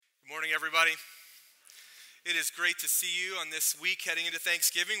morning, everybody. It is great to see you on this week heading into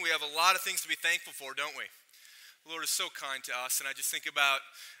Thanksgiving. We have a lot of things to be thankful for, don't we? The Lord is so kind to us, and I just think about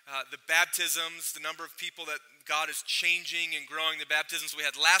the baptisms, the number of people that God is changing and growing, the baptisms we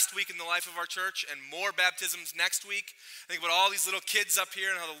had last week in the life of our church, and more baptisms next week. I think about all these little kids up here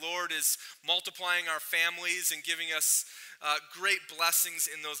and how the Lord is multiplying our families and giving us great blessings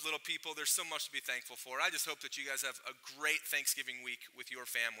in those little people. There's so much to be thankful for. I just hope that you guys have a great Thanksgiving week with your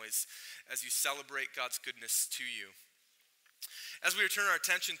families as you celebrate God's goodness to you. As we return our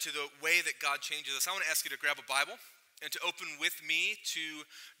attention to the way that God changes us, I want to ask you to grab a Bible and to open with me to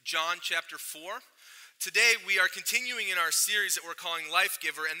John chapter 4. Today we are continuing in our series that we're calling Life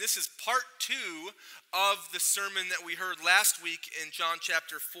Giver, and this is part 2 of the sermon that we heard last week in John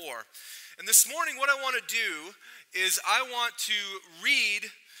chapter 4. And this morning what I want to do is I want to read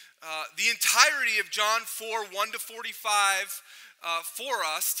the entirety of John 4, 1 to 45 for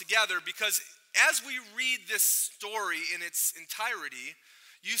us together, because as we read this story in its entirety,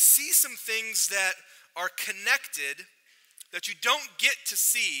 you see some things that are connected that you don't get to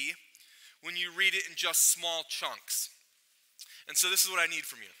see when you read it in just small chunks. And so this is what I need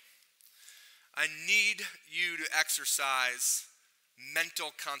from you. I need you to exercise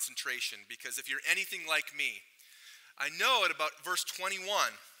mental concentration, because if you're anything like me, I know at about verse 21,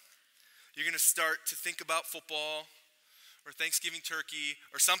 you're going to start to think about football or Thanksgiving turkey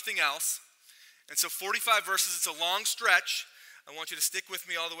or something else. And so 45 verses, it's a long stretch. I want you to stick with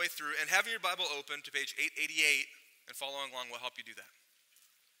me all the way through. And having your Bible open to page 888 and following along will help you do that.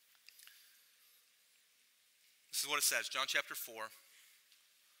 This is what it says, John chapter 4,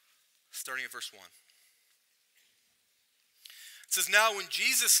 starting at verse 1. It says, "Now when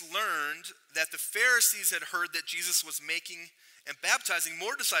Jesus learned that the Pharisees had heard that Jesus was making and baptizing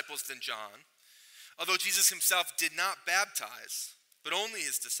more disciples than John, although Jesus himself did not baptize, but only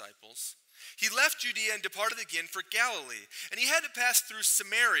his disciples, he left Judea and departed again for Galilee, and he had to pass through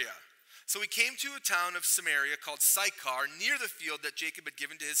Samaria. So he came to a town of Samaria called Sychar, near the field that Jacob had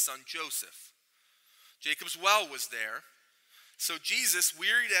given to his son Joseph. Jacob's well was there. So Jesus,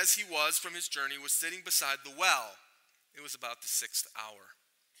 wearied as he was from his journey, was sitting beside the well. It was about the 6th hour.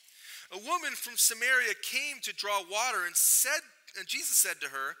 A woman from Samaria came to draw water, and Jesus said to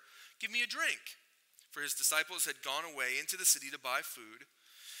her, 'Give me a drink,' for his disciples had gone away into the city to buy food.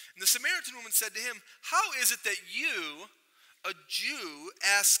 And the Samaritan woman said to him, 'How is it that you, a Jew,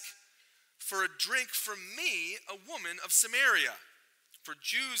 ask for a drink from me, a woman of Samaria? For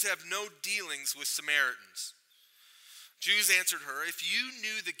Jews have no dealings with Samaritans.' Jews answered her, 'If you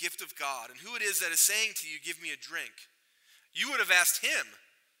knew the gift of God and who it is that is saying to you, "Give me a drink," you would have asked him,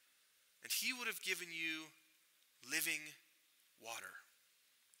 and he would have given you living water.'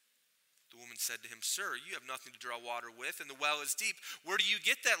 The woman said to him, 'Sir, you have nothing to draw water with, and the well is deep. Where do you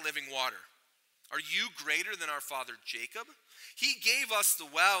get that living water? Are you greater than our father Jacob? He gave us the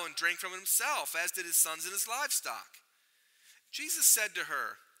well and drank from it himself, as did his sons and his livestock.' Jesus said to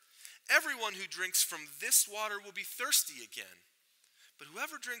her, 'Everyone who drinks from this water will be thirsty again. But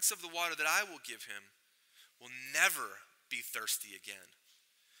whoever drinks of the water that I will give him will never be thirsty again.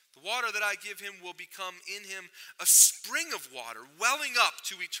 The water that I give him will become in him a spring of water, welling up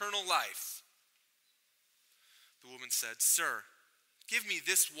to eternal life.' The woman said, 'Sir, give me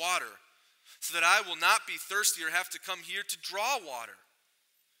this water, so that I will not be thirsty or have to come here to draw water.'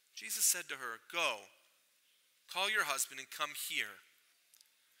 Jesus said to her, 'Go, call your husband and come here.'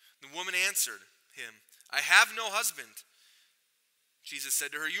 The woman answered him, 'I have no husband.' Jesus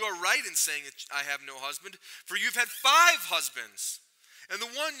said to her, 'You are right in saying that I have no husband, for you've had 5 husbands, and the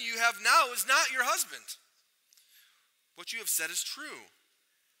one you have now is not your husband. What you have said is true.'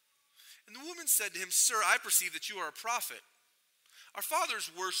 And the woman said to him, 'Sir, I perceive that you are a prophet. Our fathers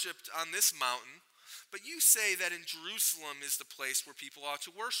worshipped on this mountain, but you say that in Jerusalem is the place where people ought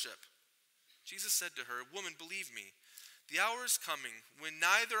to worship.' Jesus said to her, 'Woman, believe me, the hour is coming when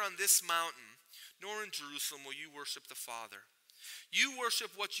neither on this mountain nor in Jerusalem will you worship the Father. You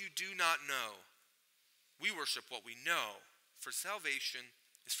worship what you do not know. We worship what we know, for salvation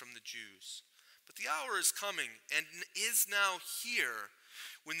is from the Jews. But the hour is coming and is now here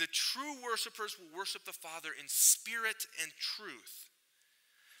when the true worshipers will worship the Father in spirit and truth.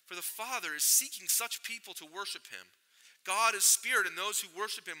 For the Father is seeking such people to worship him. God is spirit, and those who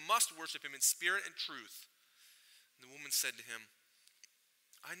worship him must worship him in spirit and truth.' And the woman said to him,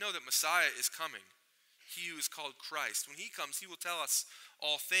 'I know that Messiah is coming, he who is called Christ. When he comes, he will tell us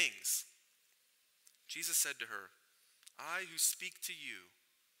all things.' Jesus said to her, 'I who speak to you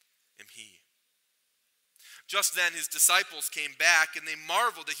am he.' Just then his disciples came back, and they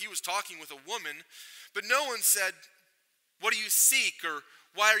marveled that he was talking with a woman, but no one said, 'What do you seek?' or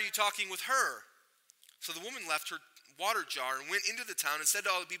Why are you talking with her?" So the woman left her water jar and went into the town and said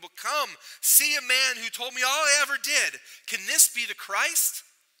to all the people, "Come, see a man who told me all I ever did. Can this be the Christ?"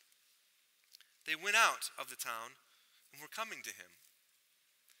 They went out of the town and were coming to him.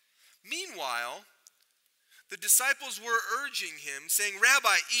 Meanwhile, the disciples were urging him, saying,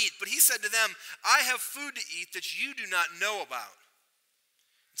 "Rabbi, eat." But he said to them, "I have food to eat that you do not know about."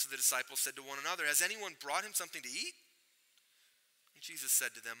 And so the disciples said to one another, "Has anyone brought him something to eat?" And Jesus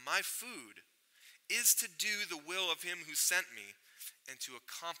said to them, "My food is to do the will of him who sent me and to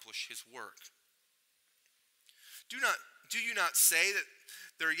accomplish his work. Do you not say that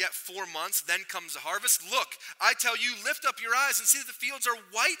there are yet 4 months, then comes the harvest? Look, I tell you, lift up your eyes and see that the fields are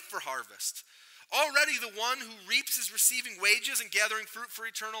white for harvest. Already the one who reaps is receiving wages and gathering fruit for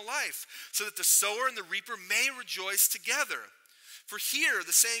eternal life, so that the sower and the reaper may rejoice together. For here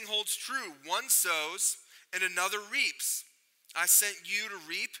the saying holds true, one sows and another reaps. I sent you to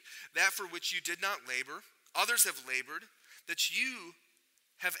reap that for which you did not labor. Others have labored, that you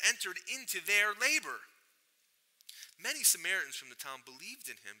have entered into their labor." Many Samaritans from the town believed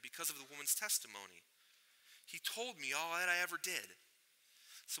in him because of the woman's testimony. "He told me all that I ever did."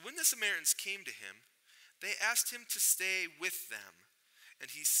 So when the Samaritans came to him, they asked him to stay with them, and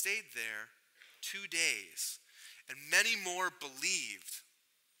he stayed there 2 days. And many more believed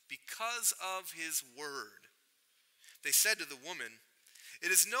because of his word. They said to the woman,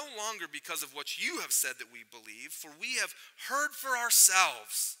 "It is no longer because of what you have said that we believe, for we have heard for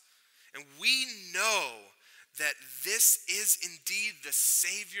ourselves, and we know that this is indeed the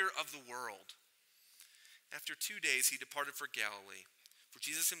Savior of the world." After 2 days, he departed for Galilee, for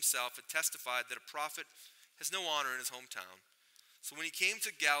Jesus himself had testified that a prophet has no honor in his hometown. So when he came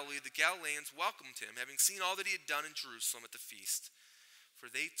to Galilee, the Galileans welcomed him, having seen all that he had done in Jerusalem at the feast, for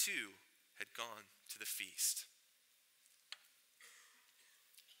they too had gone to the feast.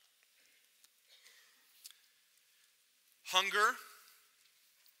 Hunger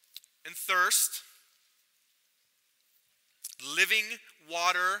and thirst, living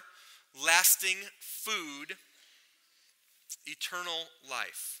water, lasting food, eternal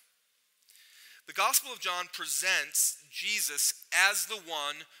life. The Gospel of John presents Jesus as the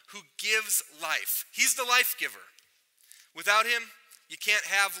one who gives life. He's the life giver. Without him, you can't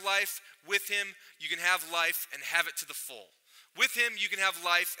have life. With him, you can have life and have it to the full. With him, you can have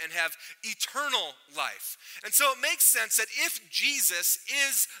life and have eternal life. And so it makes sense that if Jesus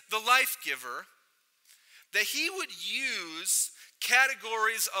is the life giver, that he would use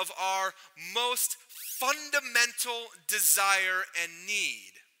categories of our most fundamental desire and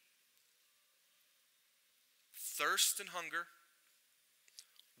need: thirst and hunger,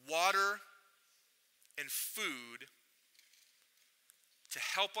 water and food, to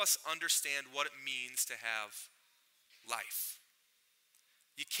help us understand what it means to have life.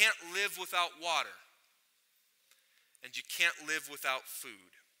 You can't live without water, and you can't live without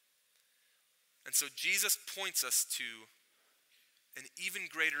food. And so Jesus points us to an even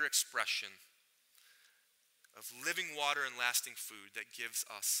greater expression of living water and lasting food that gives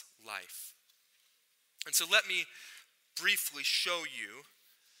us life. And so let me briefly show you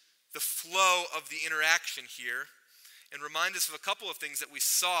the flow of the interaction here and remind us of a couple of things that we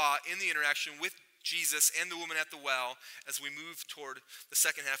saw in the interaction with Jesus and the woman at the well as we move toward the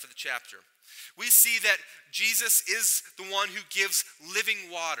second half of the chapter. We see that Jesus is the one who gives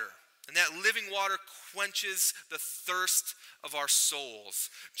living water, and that living water quenches the thirst of our souls.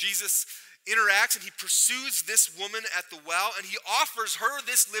 Jesus interacts and he pursues this woman at the well, and he offers her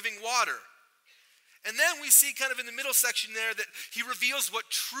this living water. And then we see kind of in the middle section there that he reveals what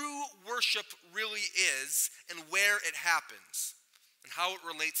true worship really is and where it happens and how it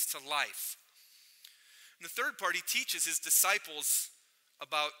relates to life. In the third part, he teaches his disciples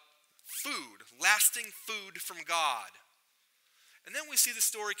about food, lasting food from God. And then we see the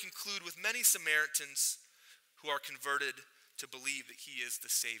story conclude with many Samaritans who are converted to believe that he is the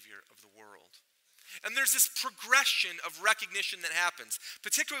Savior of the world. And there's this progression of recognition that happens,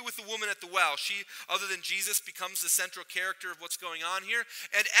 particularly with the woman at the well. She, other than Jesus, becomes the central character of what's going on here.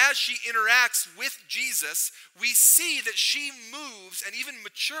 And as she interacts with Jesus, we see that she moves and even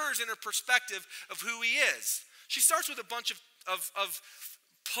matures in her perspective of who he is. She starts with a bunch of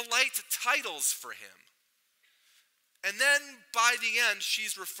polite titles for him. And then by the end,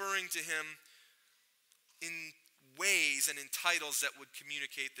 she's referring to him in ways and in titles that would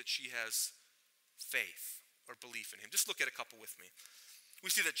communicate that she has faith or belief in him. Just look at a couple with me. We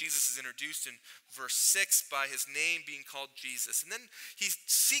see that Jesus is introduced in verse 6 by his name being called Jesus. And then he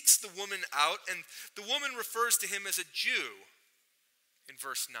seeks the woman out, and the woman refers to him as a Jew in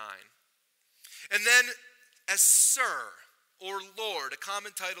verse 9. And then as sir or Lord, a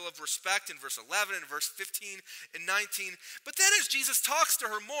common title of respect in verse 11 and verse 15 and 19. But then as Jesus talks to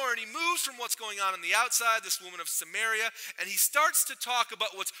her more and he moves from what's going on the outside, this woman of Samaria, and he starts to talk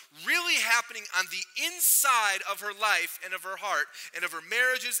about what's really happening on the inside of her life and of her heart and of her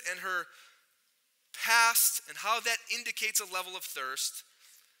marriages and her past and how that indicates a level of thirst,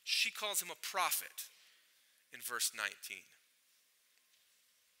 she calls him a prophet in verse 19.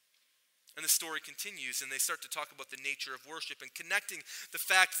 And the story continues, and they start to talk about the nature of worship and connecting the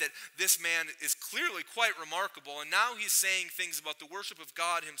fact that this man is clearly quite remarkable, and now he's saying things about the worship of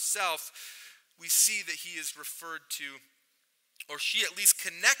God himself. We see that he is referred to, or she at least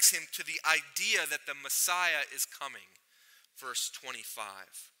connects him to the idea that the Messiah is coming. Verse 25.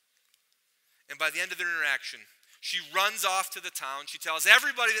 And by the end of their interaction, she runs off to the town. She tells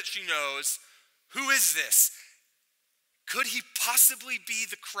everybody that she knows, who is this? Could he possibly be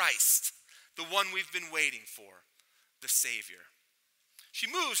the Christ? The one we've been waiting for, the Savior. She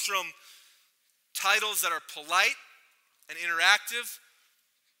moves from titles that are polite and interactive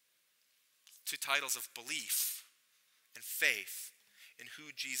to titles of belief and faith in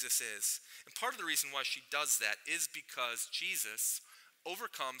who Jesus is. And part of the reason why she does that is because Jesus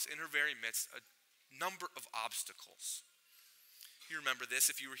overcomes in her very midst a number of obstacles. You remember this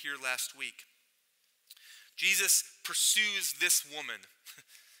if you were here last week. Jesus pursues this woman.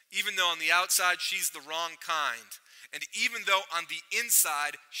 Even though on the outside she's the wrong kind. And even though on the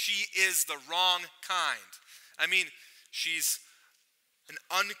inside she is the wrong kind. I mean, she's an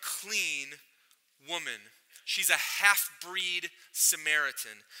unclean woman. She's a half-breed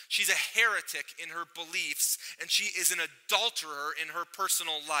Samaritan. She's a heretic in her beliefs. And she is an adulterer in her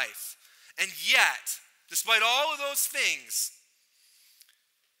personal life. And yet, despite all of those things,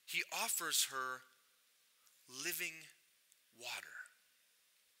 he offers her living water.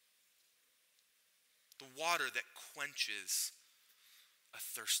 The water that quenches a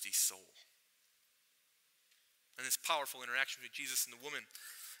thirsty soul. And this powerful interaction between Jesus and the woman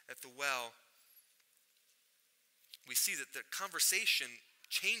at the well, we see that the conversation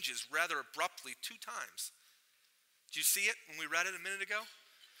changes rather abruptly 2 times. Do you see it when we read it a minute ago?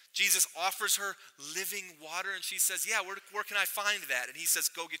 Jesus offers her living water and she says, yeah, where can I find that? And he says,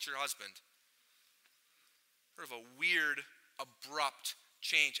 go get your husband. Sort of a weird, abrupt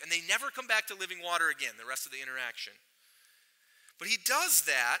change. And they never come back to living water again, the rest of the interaction. But he does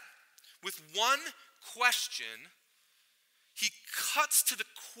that with one question. He cuts to the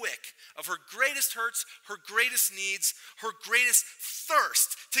quick of her greatest hurts, her greatest needs, her greatest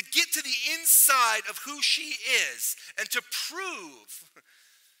thirst to get to the inside of who she is and to prove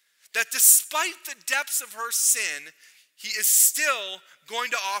that despite the depths of her sin, he is still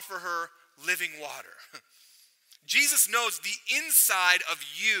going to offer her living water. Jesus knows the inside of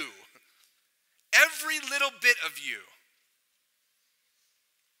you, every little bit of you.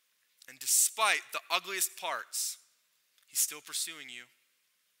 And despite the ugliest parts, he's still pursuing you.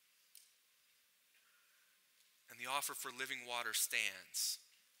 And the offer for living water stands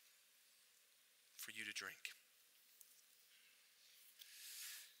for you to drink.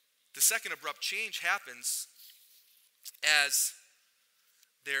 The second abrupt change happens as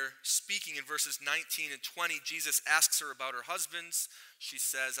they're speaking in verses 19 and 20. Jesus asks her about her husbands. She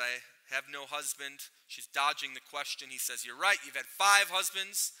says, I have no husband. She's dodging the question. He says, you're right, you've had 5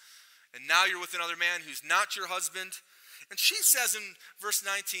 husbands, and now you're with another man who's not your husband. And she says in verse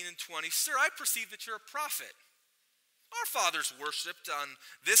 19 and 20, sir, I perceive that you're a prophet. Our fathers worshipped on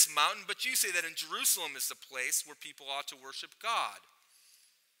this mountain, but you say that in Jerusalem is the place where people ought to worship God.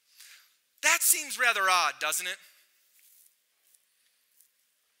 That seems rather odd, doesn't it?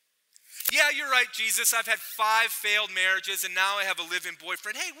 Yeah, you're right, Jesus. I've had 5 failed marriages and now I have a live-in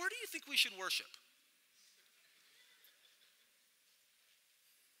boyfriend. Hey, where do you think we should worship?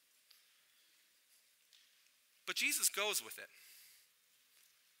 But Jesus goes with it.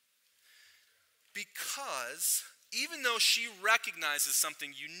 Because even though she recognizes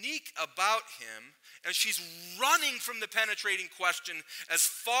something unique about him, and she's running from the penetrating question as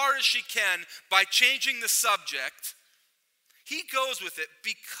far as she can by changing the subject, he goes with it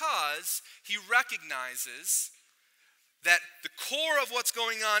because he recognizes that the core of what's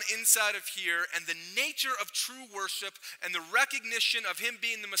going on inside of here and the nature of true worship and the recognition of him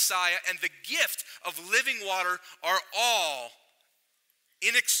being the Messiah and the gift of living water are all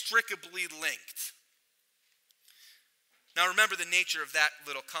inextricably linked. Now remember the nature of that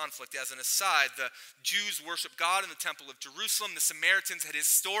little conflict as an aside. The Jews worship God in the temple of Jerusalem. The Samaritans had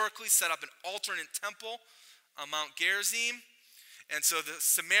historically set up an alternate temple on Mount Gerizim. And so the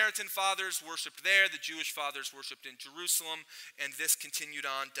Samaritan fathers worshiped there, the Jewish fathers worshiped in Jerusalem, and this continued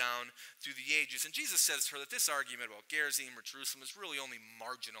on down through the ages. And Jesus says to her that this argument about Gerizim or Jerusalem is really only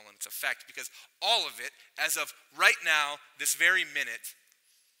marginal in its effect, because all of it, as of right now, this very minute,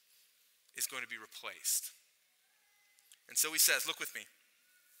 is going to be replaced. And so he says, look with me,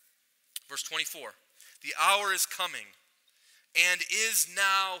 verse 24, the hour is coming and is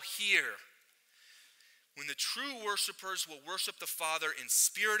now here, when the true worshipers will worship the Father in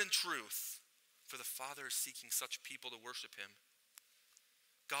spirit and truth, for the Father is seeking such people to worship him.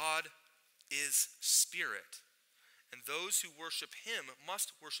 God is spirit, and those who worship him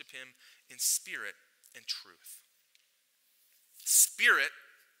must worship him in spirit and truth. Spirit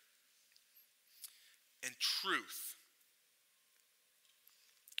and truth.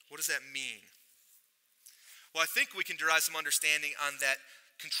 What does that mean? Well, I think we can derive some understanding on that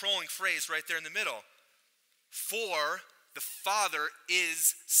controlling phrase right there in the middle. For the Father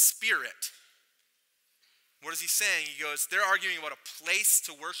is spirit. What is he saying? He goes, they're arguing about a place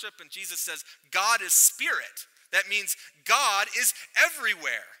to worship, and Jesus says, God is spirit. That means God is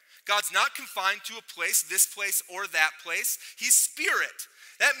everywhere. God's not confined to a place, this place or that place. He's spirit.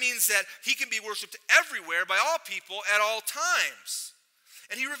 That means that he can be worshiped everywhere by all people at all times.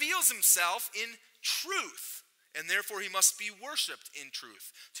 And he reveals himself in truth. And therefore he must be worshipped in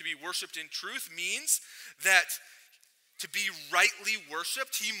truth. To be worshipped in truth means that to be rightly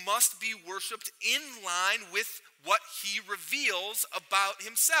worshipped, he must be worshipped in line with what he reveals about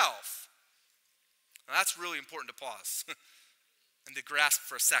himself. Now that's really important to pause and to grasp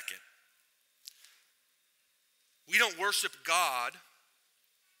for a second. We don't worship God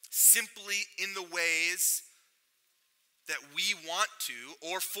simply in the ways that we want to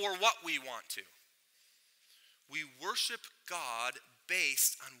or for what we want to. We worship God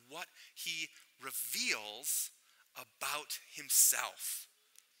based on what he reveals about himself.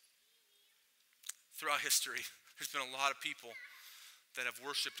 Throughout history, there's been a lot of people that have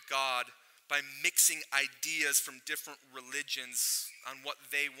worshiped God by mixing ideas from different religions on what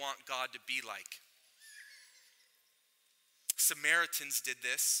they want God to be like. Samaritans did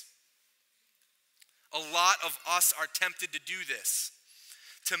this. A lot of us are tempted to do this,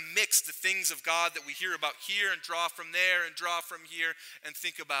 to mix the things of God that we hear about here and draw from there and draw from here and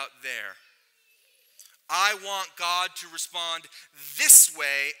think about there. I want God to respond this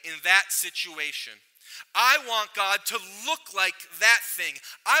way in that situation. I want God to look like that thing.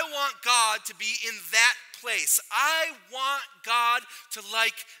 I want God to be in that place. I want God to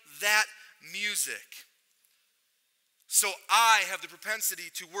like that music. So I have the propensity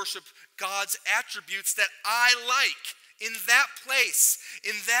to worship God's attributes that I like in that place,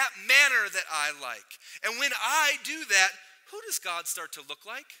 in that manner that I like. And when I do that, who does God start to look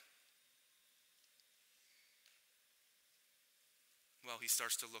like? Well, he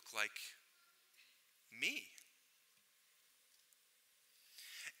starts to look like me.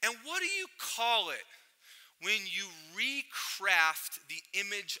 And what do you call it when you recraft the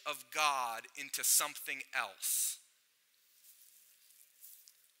image of God into something else?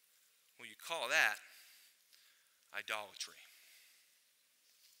 Well, you call that idolatry.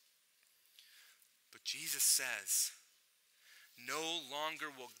 But Jesus says, no longer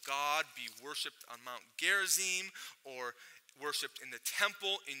will God be worshipped on Mount Gerizim or worshipped in the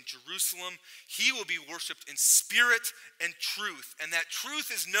temple in Jerusalem. He will be worshipped in spirit and truth. And that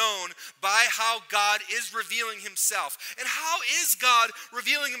truth is known by how God is revealing himself. And how is God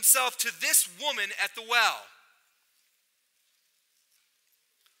revealing himself to this woman at the well?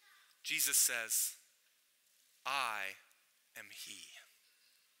 Jesus says, I am he.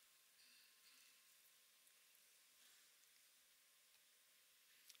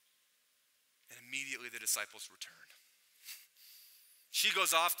 And immediately the disciples return. She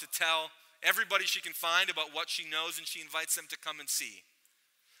goes off to tell everybody she can find about what she knows, and she invites them to come and see.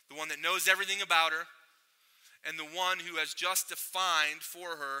 The one that knows everything about her, and the one who has just defined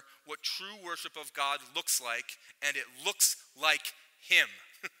for her what true worship of God looks like, and it looks like him.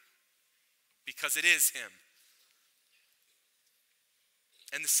 Because it is him.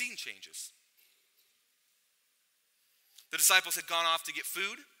 And the scene changes. The disciples had gone off to get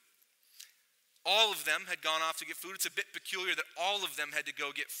food. All of them had gone off to get food. It's a bit peculiar that all of them had to go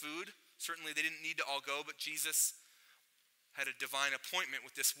get food. Certainly they didn't need to all go, but Jesus had a divine appointment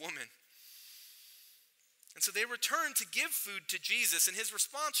with this woman. And so they returned to give food to Jesus, and his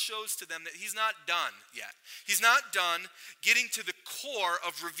response shows to them that he's not done yet. He's not done getting to the core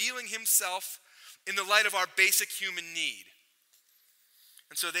of revealing himself in the light of our basic human need.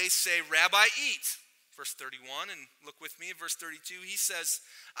 And so they say, Rabbi, eat. Verse 31, and look with me at verse 32. He says,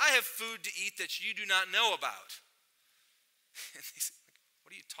 I have food to eat that you do not know about. And they say,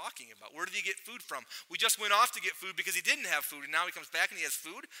 what are you talking about? Where did he get food from? We just went off to get food because he didn't have food, and now he comes back and he has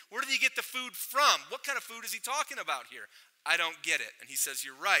food? Where did he get the food from? What kind of food is he talking about here? I don't get it. And he says,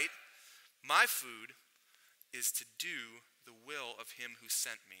 you're right. My food is to do the will of him who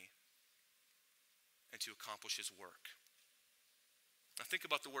sent me and to accomplish his work. Now think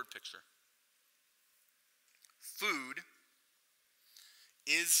about the word picture. Food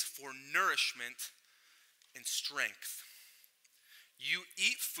is for nourishment and strength. You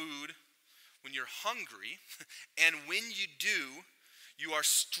eat food when you're hungry, and when you do, you are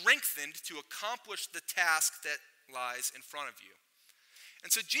strengthened to accomplish the task that lies in front of you.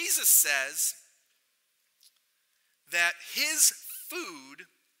 And so Jesus says that his food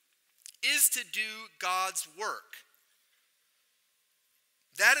is to do God's work.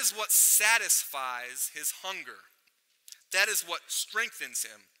 That is what satisfies his hunger. That is what strengthens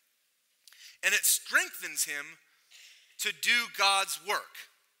him. And it strengthens him to do God's work.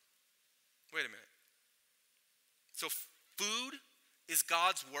 Wait a minute. So food is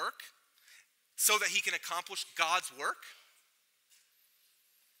God's work so that he can accomplish God's work?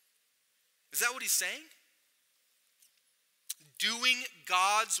 Is that what he's saying? Doing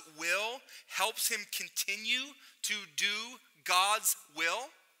God's will helps him continue to do God's will?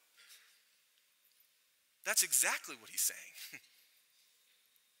 That's exactly what he's saying.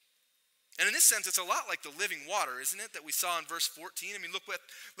 And in this sense, it's a lot like the living water, isn't it, that we saw in verse 14? I mean,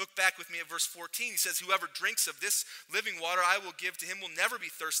 look back with me at verse 14. He says, whoever drinks of this living water I will give to him will never be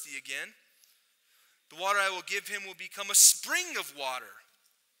thirsty again. The water I will give him will become a spring of water,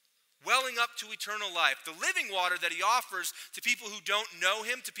 welling up to eternal life. The living water that he offers to people who don't know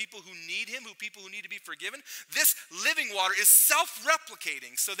him, to people who need him, people who need to be forgiven, this living water is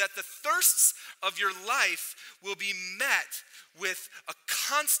self-replicating so that the thirsts of your life will be met with a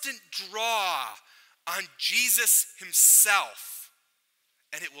constant draw on Jesus himself,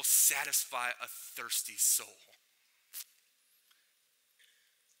 and it will satisfy a thirsty soul.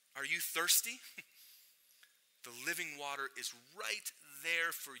 Are you thirsty? The living water is right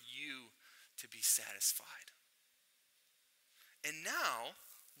there for you to be satisfied. And now,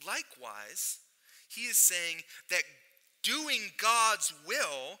 likewise, he is saying that doing God's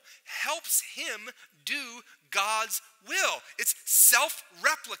will helps him do God's will. It's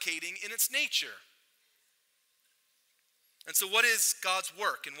self-replicating in its nature. And so what is God's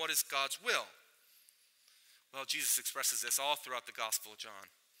work and what is God's will? Well, Jesus expresses this all throughout the Gospel of John.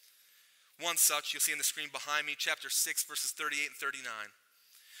 One such, you'll see on the screen behind me, chapter 6, verses 38 and 39.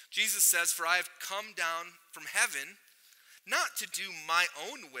 Jesus says, for I have come down from heaven not to do my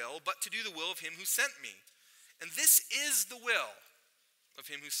own will, but to do the will of him who sent me. And this is the will of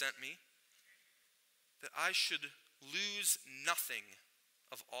him who sent me, that I should lose nothing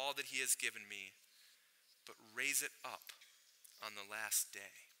of all that he has given me, but raise it up on the last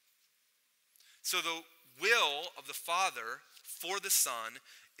day. So the will of the Father for the Son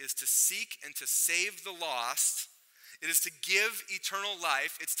is to seek and to save the lost. It is to give eternal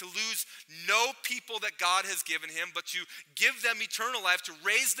life. It's to lose no people that God has given him, but to give them eternal life, to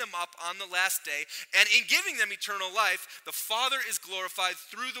raise them up on the last day. And in giving them eternal life, the Father is glorified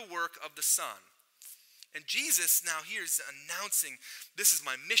through the work of the Son. And Jesus now here is announcing, this is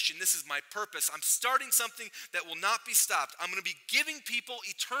my mission, this is my purpose. I'm starting something that will not be stopped. I'm going to be giving people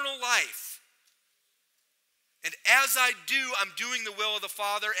eternal life. And as I do, I'm doing the will of the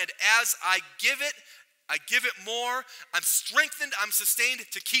Father. And as I give it more. I'm strengthened, I'm sustained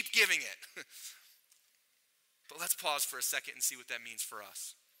to keep giving it. But let's pause for a second and see what that means for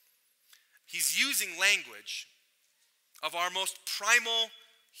us. He's using language of our most primal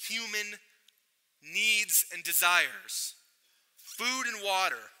human needs and desires. Food and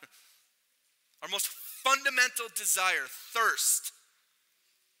water. Our most fundamental desire, thirst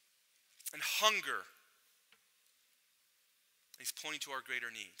and hunger. He's pointing to our greater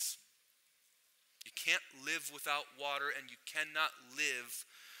needs. You can't live without water, and you cannot live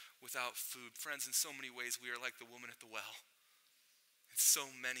without food. Friends, in so many ways, we are like the woman at the well. In so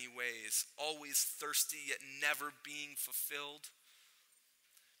many ways, always thirsty, yet never being fulfilled.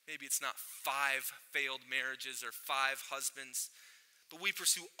 Maybe it's not 5 failed marriages or 5 husbands, but we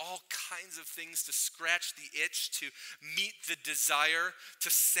pursue all kinds of things to scratch the itch, to meet the desire, to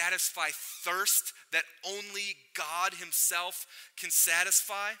satisfy thirst that only God himself can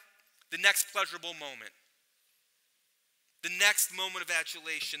satisfy. The next pleasurable moment, the next moment of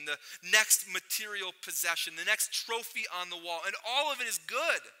adulation, the next material possession, the next trophy on the wall, and all of it is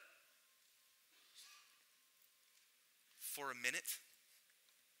good. For a minute,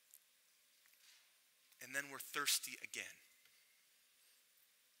 and then we're thirsty again.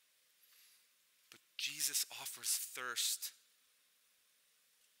 But Jesus offers thirst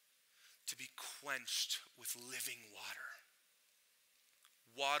be quenched with living water.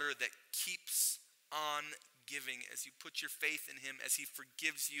 Water that keeps on giving as you put your faith in him, as he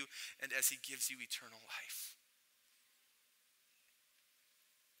forgives you, and as he gives you eternal life.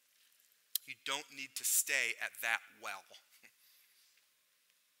 You don't need to stay at that well.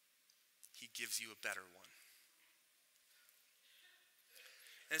 He gives you a better one.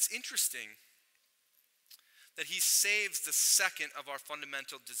 And it's interesting that he saves the second of our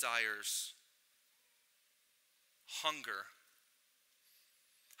fundamental desires, hunger.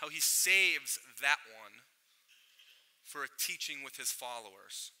 How he saves that one for a teaching with his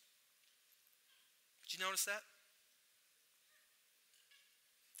followers. Did you notice that?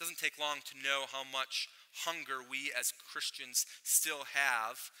 It doesn't take long to know how much hunger we as Christians still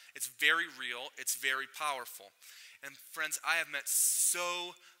have. It's very real. It's very powerful. And friends, I have met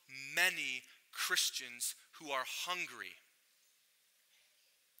so many Christians who are hungry,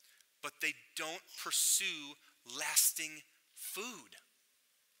 but they don't pursue lasting food.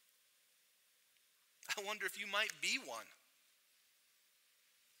 I wonder if you might be one.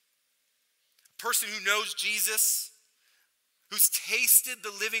 A person who knows Jesus, who's tasted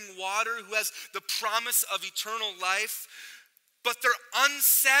the living water, who has the promise of eternal life, but they're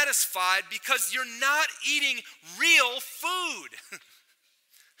unsatisfied because you're not eating real food.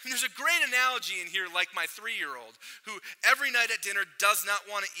 And there's a great analogy in here, like my 3-year-old, who every night at dinner does not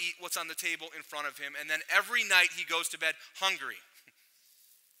want to eat what's on the table in front of him, and then every night he goes to bed hungry.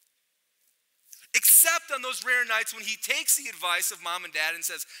 Except on those rare nights when he takes the advice of mom and dad and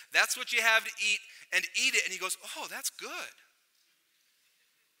says, that's what you have to eat, and eat it, and he goes, oh, that's good.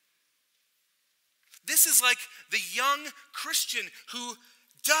 This is like the young Christian who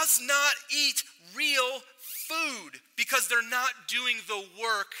does not eat real food because they're not doing the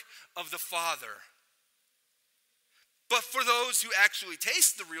work of the Father. But for those who actually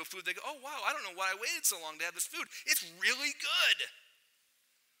taste the real food, they go, oh, wow, I don't know why I waited so long to have this food. It's really good.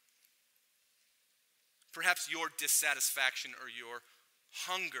 Perhaps your dissatisfaction or your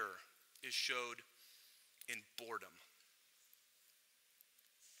hunger is showed in boredom.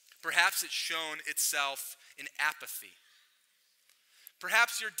 Perhaps it's shown itself in apathy.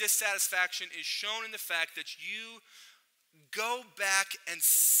 Perhaps your dissatisfaction is shown in the fact that you go back and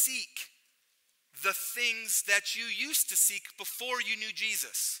seek the things that you used to seek before you knew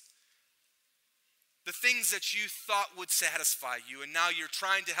Jesus. The things that you thought would satisfy you, and now you're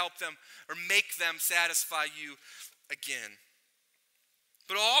trying to help them or make them satisfy you again.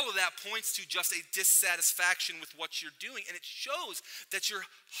 But all of that points to just a dissatisfaction with what you're doing, and it shows that you're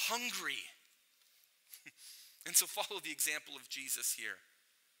hungry. And so follow the example of Jesus here.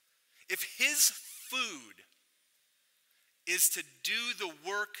 If his food is to do the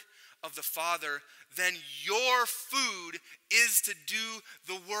work of the Father, then your food is to do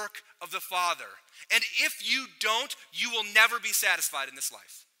the work of the Father. And if you don't, you will never be satisfied in this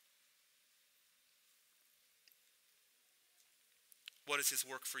life. What is his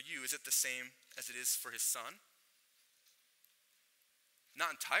work for you? Is it the same as it is for his Son?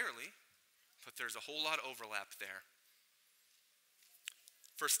 Not entirely, but there's a whole lot of overlap there.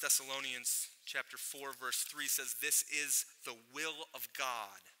 1 Thessalonians chapter 4, verse 3 says, this is the will of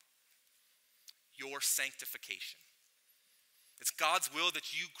God, your sanctification. It's God's will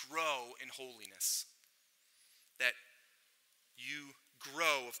that you grow in holiness, that you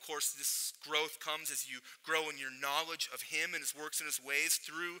grow. Of course, this growth comes as you grow in your knowledge of him and his works and his ways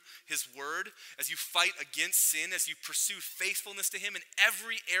through his word, as you fight against sin, as you pursue faithfulness to him in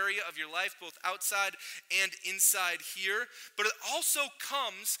every area of your life, both outside and inside here. But it also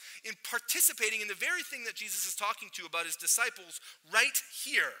comes in participating in the very thing that Jesus is talking to about his disciples right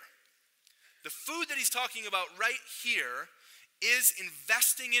here. The food that he's talking about right here is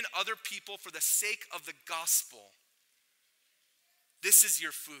investing in other people for the sake of the gospel. This is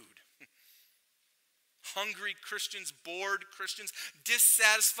your food. Hungry Christians, bored Christians,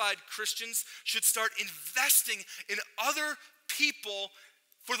 dissatisfied Christians should start investing in other people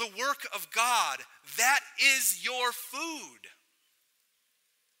for the work of God. That is your food.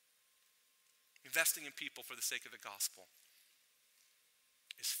 Investing in people for the sake of the gospel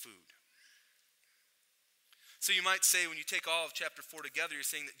is food. So you might say, when you take all of chapter 4 together, you're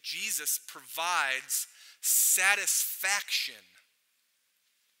saying that Jesus provides satisfaction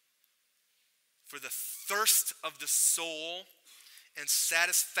for the thirst of the soul and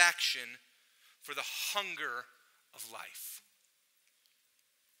satisfaction for the hunger of life.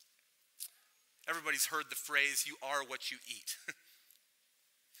 Everybody's heard the phrase, you are what you eat.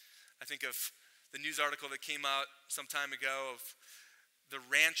 I think of the news article that came out some time ago of the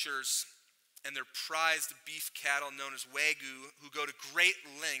ranchers and their prized beef cattle known as Wagyu, who go to great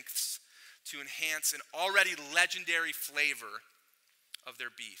lengths to enhance an already legendary flavor of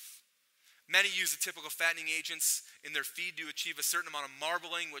their beef. Many use the typical fattening agents in their feed to achieve a certain amount of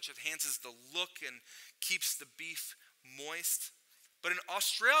marbling, which enhances the look and keeps the beef moist. But an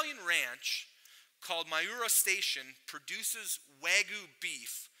Australian ranch called Mayura Station produces Wagyu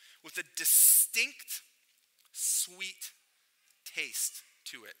beef with a distinct, sweet taste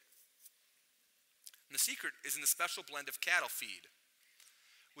to it. And the secret is in the special blend of cattle feed,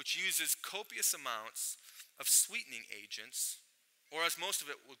 which uses copious amounts of sweetening agents, or as most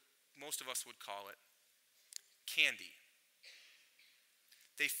of us would call it, candy.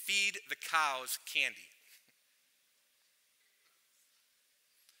 They feed the cows candy.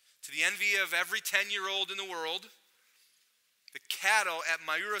 To the envy of every 10-year-old in the world, the cattle at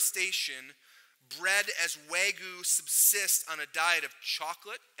Mayura Station, bred as Wagyu, subsist on a diet of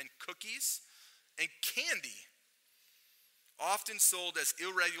chocolate and cookies and candy, often sold as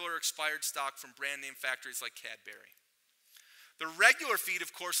irregular expired stock from brand name factories like Cadbury. The regular feed,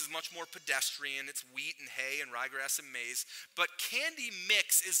 of course, is much more pedestrian. It's wheat and hay and ryegrass and maize. But Candy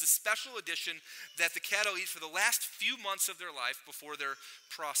Mix is the special edition that the cattle eat for the last few months of their life before they're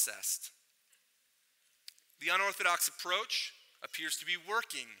processed. The unorthodox approach appears to be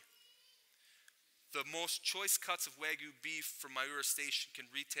working. The most choice cuts of Wagyu beef from Mayura Station can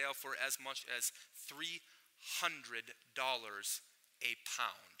retail for as much as $300 a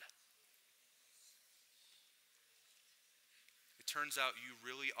pound. It turns out you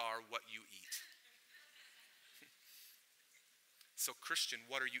really are what you eat. So, Christian,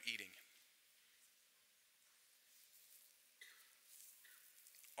 what are you eating?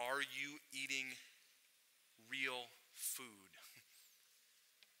 Are you eating real food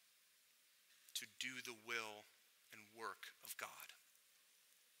to do the will and work of God?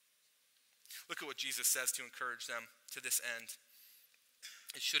 Look at what Jesus says to encourage them to this end.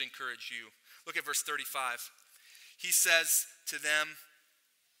 It should encourage you. Look at verse 35. He says to them,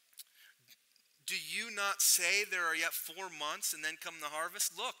 "Do you not say there are yet 4 months and then come the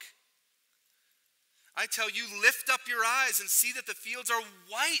harvest? Look, I tell you, lift up your eyes and see that the fields are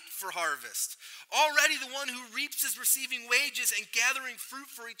white for harvest. Already the one who reaps is receiving wages and gathering fruit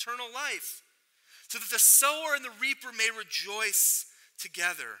for eternal life, so that the sower and the reaper may rejoice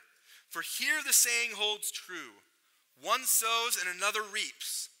together. For here the saying holds true, one sows and another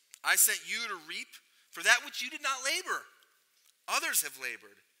reaps. I sent you to reap for that which you did not labor. Others have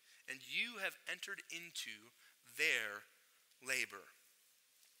labored, and you have entered into their labor."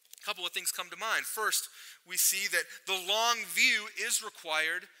 A couple of things come to mind. First, we see that the long view is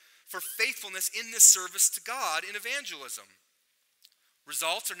required for faithfulness in this service to God in evangelism.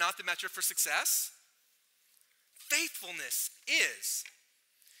 Results are not the metric for success. Faithfulness is.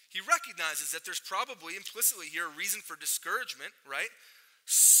 He recognizes that there's probably implicitly here a reason for discouragement, right?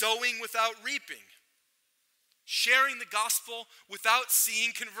 Sowing without reaping. Sharing the gospel without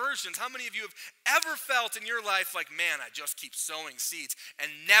seeing conversions. How many of you have ever felt in your life like, man, I just keep sowing seeds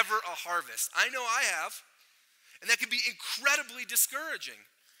and never a harvest? I know I have. And that can be incredibly discouraging.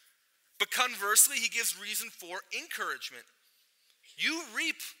 But conversely, he gives reason for encouragement. You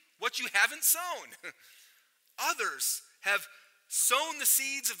reap what you haven't sown. Others have sown the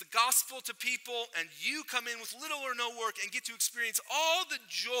seeds of the gospel to people, and you come in with little or no work and get to experience all the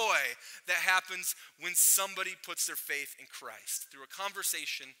joy that happens when somebody puts their faith in Christ through a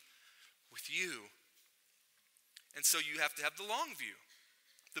conversation with you. And so you have to have the long view,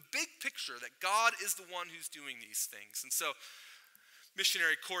 the big picture that God is the one who's doing these things. And so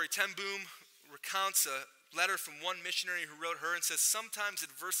missionary Corrie ten Boom recounts a letter from one missionary who wrote her and says, "Sometimes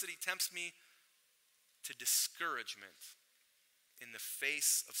adversity tempts me to discouragement in the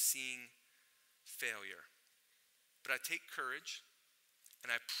face of seeing failure. But I take courage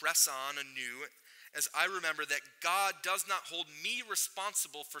and I press on anew as I remember that God does not hold me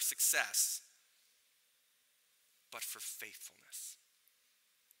responsible for success, but for faithfulness."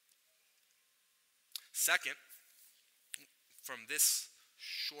 Second, from this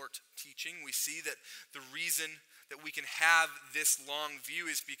short teaching, we see that the reason that we can have this long view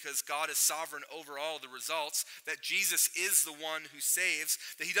is because God is sovereign over all the results, that Jesus is the one who saves,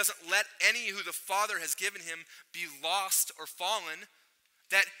 that he doesn't let any who the Father has given him be lost or fallen,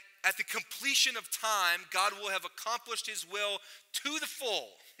 that at the completion of time, God will have accomplished his will to the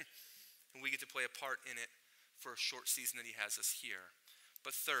full, and we get to play a part in it for a short season that he has us here.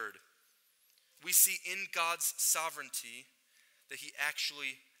 But third, we see in God's sovereignty that he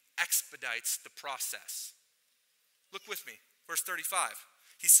actually expedites the process. Look with me, verse 35.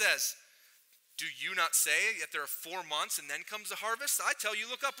 He says, "Do you not say that there are 4 months and then comes the harvest? I tell you,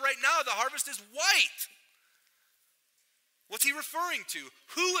 look up right now, the harvest is white." What's he referring to?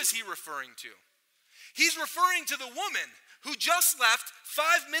 Who is he referring to? He's referring to the woman who just left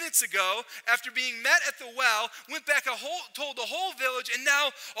 5 minutes ago after being met at the well, went back told the whole village, and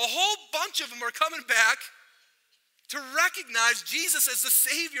now a whole bunch of them are coming back to recognize Jesus as the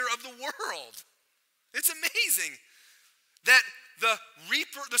Savior of the world. It's amazing that the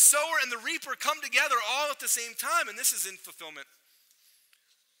sower and the reaper come together all at the same time, and this is in fulfillment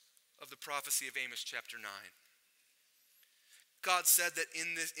of the prophecy of Amos chapter 9. God said that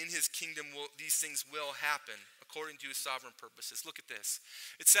in his kingdom these things will happen according to his sovereign purposes. Look at this.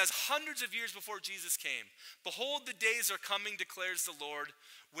 It says, hundreds of years before Jesus came, behold, the days are coming, declares the Lord,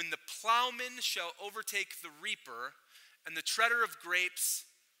 when the plowman shall overtake the reaper, and the treader of grapes,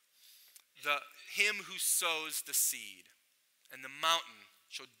 him who sows the seed. And the mountain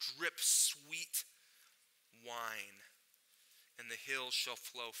shall drip sweet wine, and the hills shall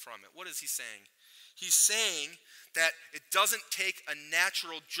flow from it. What is he saying? He's saying that it doesn't take a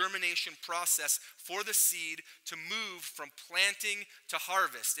natural germination process for the seed to move from planting to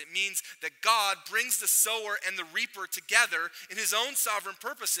harvest. It means that God brings the sower and the reaper together in his own sovereign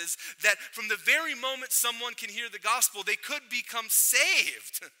purposes, that from the very moment someone can hear the gospel, they could become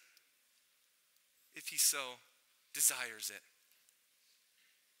saved if he so desires it.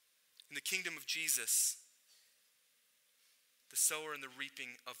 In the kingdom of Jesus, the sower and the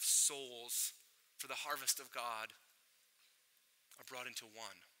reaping of souls for the harvest of God are brought into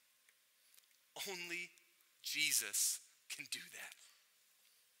one. Only Jesus can do that.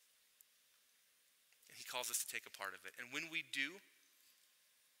 And he calls us to take a part of it. And when we do,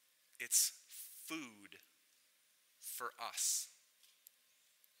 it's food for us.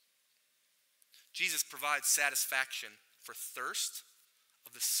 Jesus provides satisfaction for thirst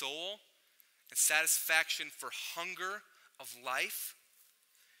of the soul and satisfaction for hunger of life.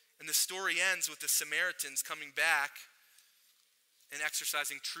 And the story ends with the Samaritans coming back and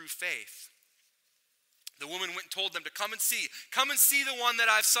exercising true faith. The woman went and told them to come and see the one that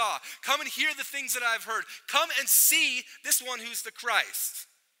I saw. Come and hear the things that I've heard. Come and see this one who's the Christ.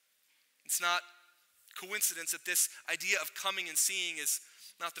 It's not coincidence that this idea of coming and seeing is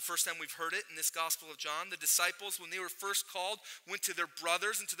not the first time we've heard it in this Gospel of John. The disciples, when they were first called, went to their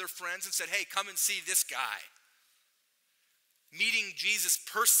brothers and to their friends and said, hey, come and see this guy. Meeting Jesus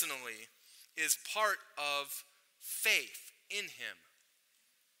personally is part of faith in him.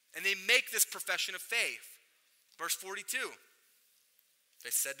 And they make this profession of faith. Verse 42.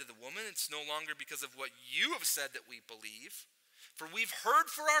 They said to the woman, it's no longer because of what you have said that we believe, for we've heard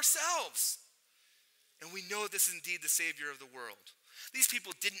for ourselves. And we know this is indeed the Savior of the world. These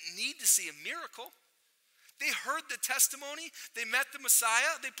people didn't need to see a miracle. They heard the testimony, they met the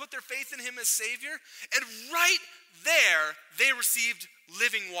Messiah, they put their faith in him as Savior, and right there, they received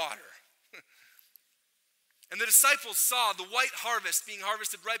living water. And the disciples saw the white harvest being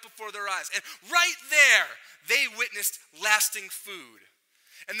harvested right before their eyes. And right there, they witnessed lasting food.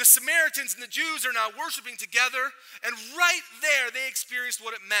 And the Samaritans and the Jews are now worshiping together, and right there, they experienced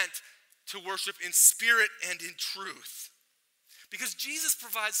what it meant to worship in spirit and in truth. Because Jesus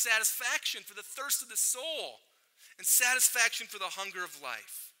provides satisfaction for the thirst of the soul and satisfaction for the hunger of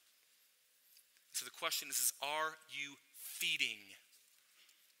life. So the question is are you feeding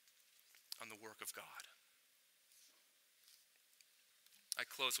on the work of God? I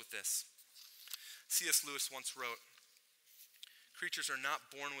close with this. C.S. Lewis once wrote, creatures are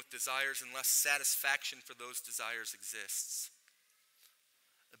not born with desires unless satisfaction for those desires exists.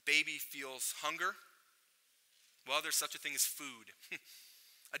 A baby feels hunger. Well, there's such a thing as food.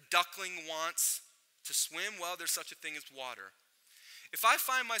 A duckling wants to swim. Well, there's such a thing as water. If I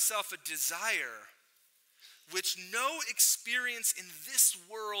find myself a desire which no experience in this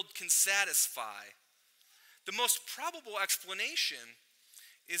world can satisfy, the most probable explanation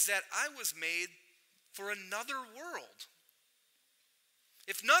is that I was made for another world.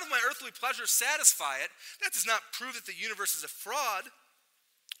 If none of my earthly pleasures satisfy it, that does not prove that the universe is a fraud.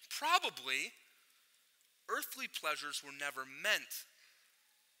 Probably, earthly pleasures were never meant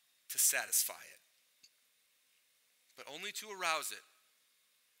to satisfy it, but only to arouse it,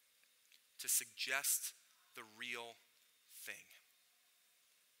 to suggest the real thing.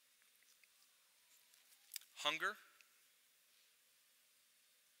 Hunger,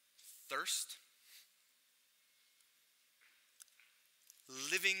 thirst,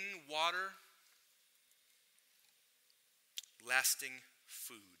 living water, lasting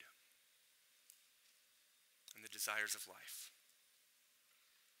food, and the desires of life.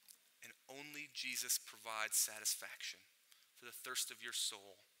 And only Jesus provides satisfaction for the thirst of your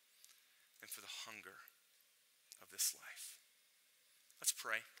soul and for the hunger of this life. Let's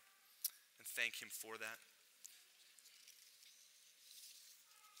pray and thank him for that.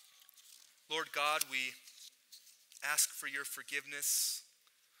 Lord God, we ask for your forgiveness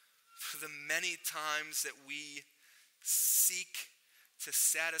for the many times that we seek to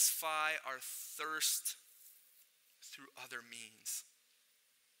satisfy our thirst through other means.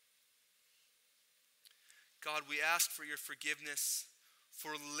 God, we ask for your forgiveness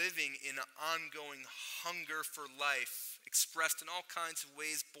for living in ongoing hunger for life, expressed in all kinds of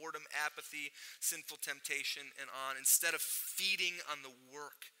ways, boredom, apathy, sinful temptation, and on, instead of feeding on the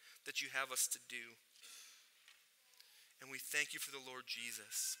work that you have us to do. And we thank you for the Lord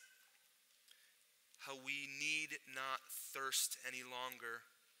Jesus, how we need not thirst any longer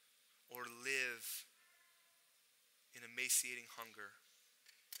or live in emaciating hunger.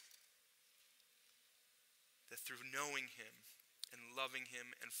 That through knowing him and loving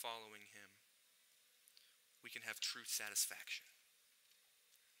him and following him, we can have true satisfaction.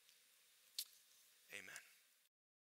 Amen.